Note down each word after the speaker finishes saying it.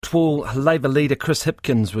right, well, Labour leader Chris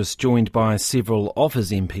Hipkins was joined by several of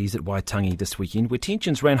his MPs at Waitangi this weekend, where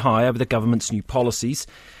tensions ran high over the government's new policies.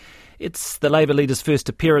 It's the Labour leader's first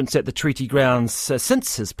appearance at the treaty grounds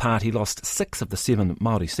since his party lost 6 of the 7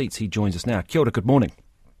 Māori seats. He joins us now. Kia ora, good morning.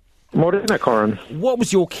 Morning, Corin. What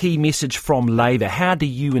was your key message from Labour? How do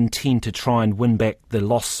you intend to try and win back the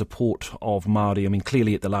lost support of Māori? I mean,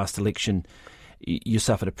 clearly at the last election, you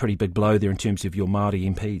suffered a pretty big blow there in terms of your Māori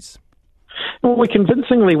MPs. Well, we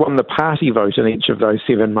convincingly won the party vote in each of those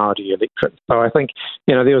 7 Māori electorates. So I think,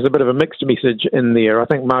 there was a bit of a mixed message in there. I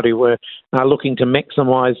think Māori were looking to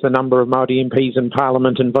maximise the number of Māori MPs in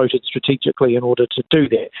Parliament and voted strategically in order to do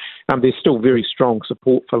that. There's still very strong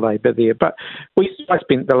support for Labour there. But I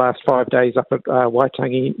spent the last 5 days up at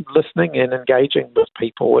Waitangi listening and engaging with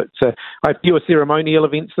people. I have fewer ceremonial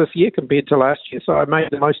events this year compared to last year, so I made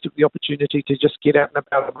the most of the opportunity to just get out and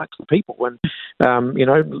about amongst the people and,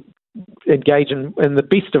 engage in the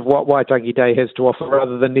best of what Waitangi Day has to offer,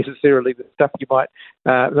 rather than necessarily the stuff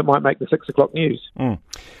that might make the 6 o'clock news.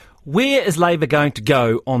 Where is Labour going to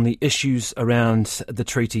go on the issues around the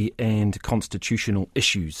treaty and constitutional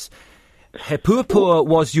issues? He Puapua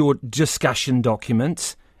was your discussion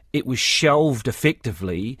document. It was shelved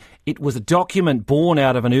effectively. It was a document born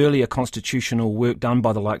out of an earlier constitutional work done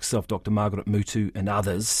by the likes of Dr. Margaret Mutu and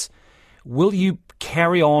others. Will you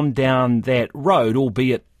carry on down that road,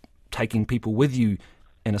 albeit taking people with you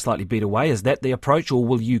in a slightly better way? Is that the approach, or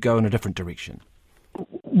will you go in a different direction?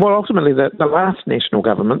 Well, ultimately, the last national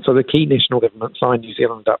government, so the key national government, signed New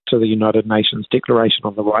Zealand up to the United Nations Declaration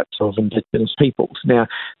on the Rights of Indigenous Peoples. Now,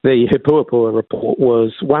 the He Puapua report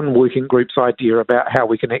was one working group's idea about how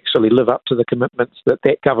we can actually live up to the commitments that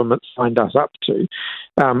government signed us up to.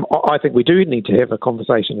 I think we do need to have a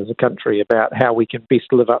conversation as a country about how we can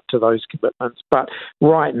best live up to those commitments. But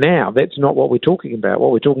right now, that's not what we're talking about.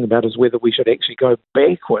 What we're talking about is whether we should actually go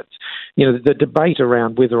backwards. The debate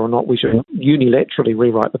around whether or not we should unilaterally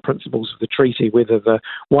rewrite the principles of the treaty, whether the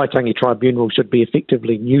Waitangi Tribunal should be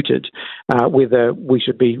effectively neutered, whether we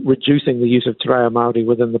should be reducing the use of te reo Māori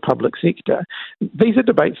within the public sector. These are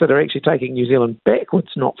debates that are actually taking New Zealand backwards,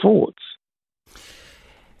 not forwards.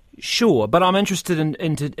 Sure, but I'm interested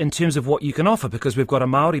in terms of what you can offer, because we've got a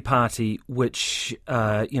Māori party which,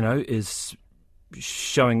 is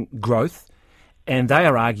showing growth, and they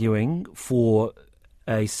are arguing for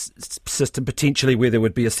a system potentially where there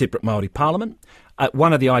would be a separate Māori parliament.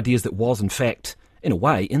 One of the ideas that was, in fact, in a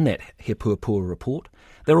way, in that He Puapua report.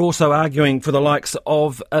 They're also arguing for the likes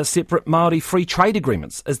of a separate Māori free trade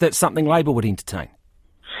agreements. Is that something Labour would entertain?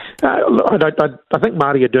 I think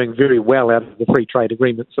Māori are doing very well out of the free trade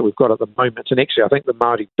agreements that we've got at the moment. And actually, I think the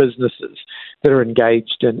Māori businesses that are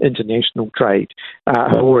engaged in international trade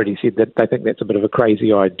have already said that they think that's a bit of a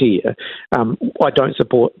crazy idea. I don't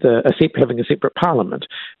support having a separate parliament.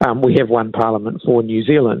 We have one parliament for New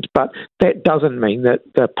Zealand, but that doesn't mean that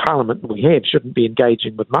the parliament we have shouldn't be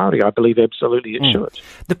engaging with Māori. I believe absolutely it should.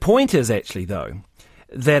 The point is actually, though,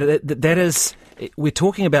 that is, we're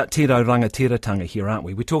talking about te raurangatira here, aren't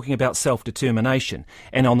we? We're talking about self-determination.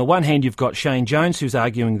 And on the one hand, you've got Shane Jones, who's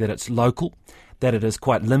arguing that it's local, that it is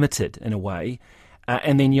quite limited in a way.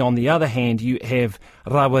 And then on the other hand, you have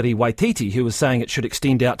Rawiri Waititi, who is saying it should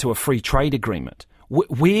extend out to a free trade agreement.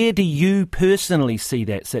 Where do you personally see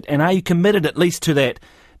that sit? And are you committed at least to that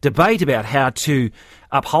debate about how to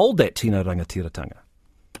uphold that tino rangatiratanga?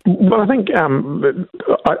 Well, I think tino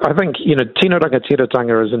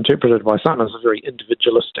rangatiratanga is interpreted by some as a very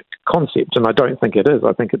individualistic concept, and I don't think it is.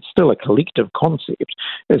 I think it's still a collective concept.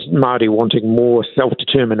 It's Māori wanting more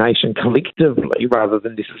self-determination collectively rather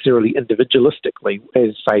than necessarily individualistically,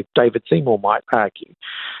 as, say, David Seymour might argue.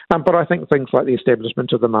 But I think things like the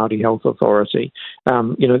establishment of the Māori Health Authority,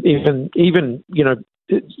 even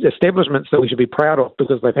establishments that we should be proud of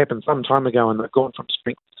because they've happened some time ago and they've gone from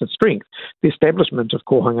strength to strength. The establishment of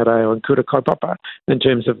Kohanga Reo and Kura Kaupapa in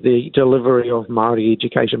terms of the delivery of Māori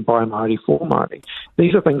education by Māori for Māori.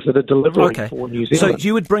 These are things that are delivering for New Zealand. So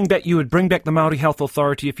you would bring back the Māori Health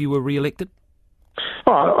Authority if you were re-elected?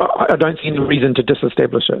 I don't see any reason to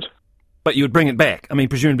disestablish it. But you would bring it back. I mean,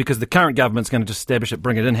 presumably because the current government's going to disestablish it,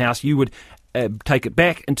 bring it in-house, you would take it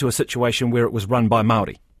back into a situation where it was run by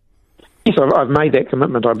Māori. Yes, I've made that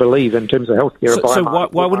commitment, I believe, in terms of healthcare. So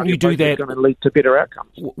why wouldn't you do that? It's going to lead to better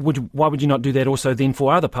outcomes. Why would you not do that also then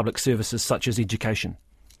for other public services such as education?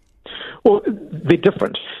 Well, they're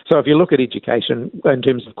different. So if you look at education in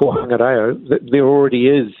terms of kohanga reo, there already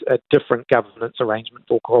is a different governance arrangement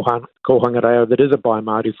for kohanga reo that is a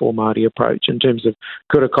by-Māori for Māori approach in terms of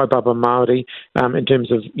kura kaupapa Māori, in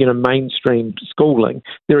terms of mainstream schooling.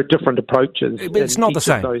 There are different approaches. But it's not the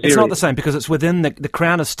same. It's not the same because it's within the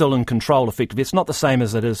Crown is still in control effectively. It's not the same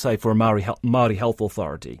as it is, say, for a Māori Health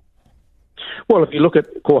Authority. Well, if you look at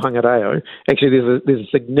kohanga reo, actually there's a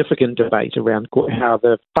significant debate around how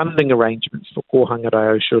the funding arrangements for kohanga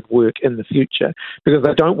reo should work in the future, because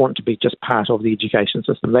they don't want to be just part of the education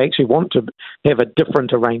system. They actually want to have a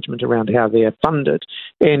different arrangement around how they're funded.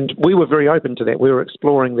 And we were very open to that. We were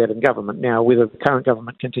exploring that in government. Now, whether the current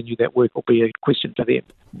government continue that work will be a question for them.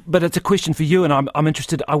 But it's a question for you, and I'm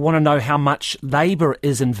interested. I want to know how much Labour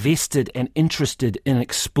is invested and interested in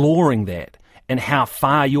exploring that, and how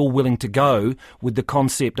far you're willing to go with the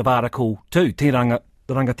concept of Article 2, te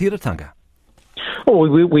rangatiratanga. Oh,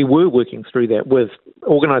 we were working through that with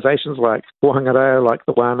organisations like kohanga reo, like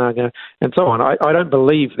the Waitangi, and so on. I don't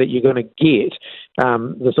believe that you're going to get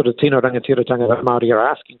the sort of tino rangatiratanga that Māori are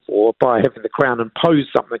asking for by having the Crown impose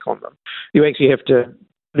something on them. You actually have to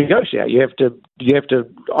negotiate. You have to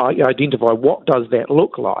identify what does that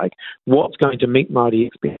look like, what's going to meet Māori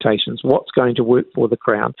expectations, what's going to work for the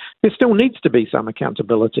Crown. There still needs to be some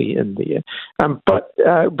accountability in there, but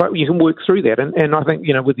you can work through that. And I think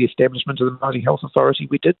with the establishment of the Māori Health Authority,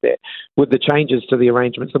 we did that. With the changes to the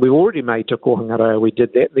arrangements that we've already made to kohanga reo, we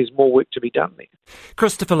did that. There's more work to be done there.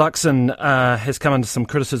 Christopher Luxon has come under some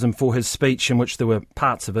criticism for his speech, in which there were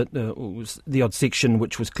parts of it, was the odd section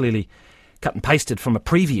which was clearly cut and pasted from a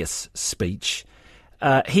previous speech.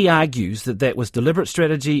 He argues that was deliberate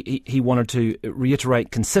strategy. He wanted to reiterate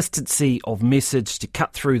consistency of message to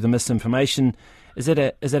cut through the misinformation. Is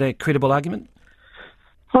that a credible argument?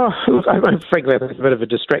 Oh, look, frankly, I think it's a bit of a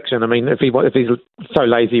distraction. I mean, if he's so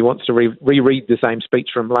lazy he wants to reread the same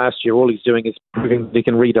speech from last year, all he's doing is proving that he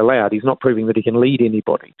can read aloud. He's not proving that he can lead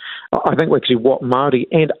anybody. I think actually what Māori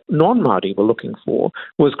and non-Māori were looking for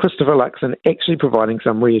was Christopher Luxon actually providing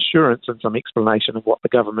some reassurance and some explanation of what the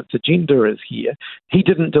government's agenda is here. He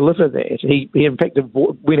didn't deliver that. He in fact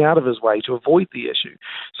went out of his way to avoid the issue.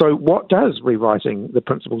 So what does rewriting the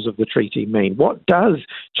principles of the treaty mean? What does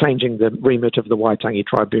changing the remit of the Waitangi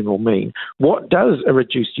Tribunal mean? What does a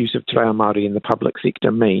reduced use of te reo Māori in the public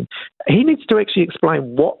sector mean? He needs to actually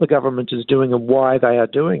explain what the government is doing and why they are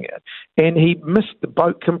doing it. And he missed the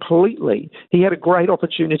boat completely. He had a great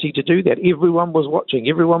opportunity to do that. Everyone was watching,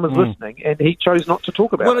 everyone was listening, and he chose not to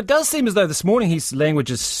talk about it. Well, it does seem as though this morning his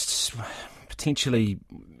language is potentially,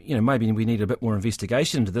 maybe we need a bit more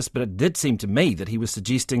investigation into this, but it did seem to me that he was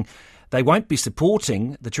suggesting they won't be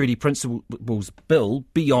supporting the Treaty Principles Bill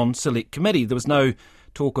beyond Select Committee. There was no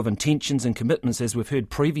talk of intentions and commitments, as we've heard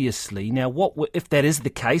previously. Now, if that is the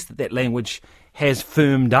case, that language has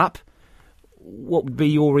firmed up, what would be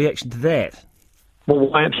your reaction to that?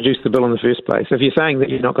 Well, why introduce the bill in the first place? If you're saying that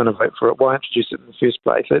you're not going to vote for it, why introduce it in the first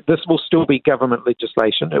place? This will still be government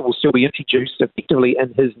legislation. It will still be introduced effectively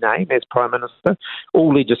in his name as Prime Minister.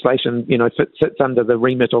 All legislation, sits under the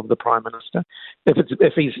remit of the Prime Minister.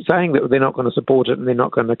 If he's saying that they're not going to support it and they're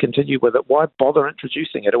not going to continue with it, why bother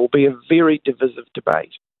introducing it? It will be a very divisive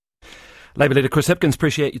debate. Labour leader Chris Hipkins,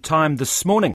 appreciate your time this morning.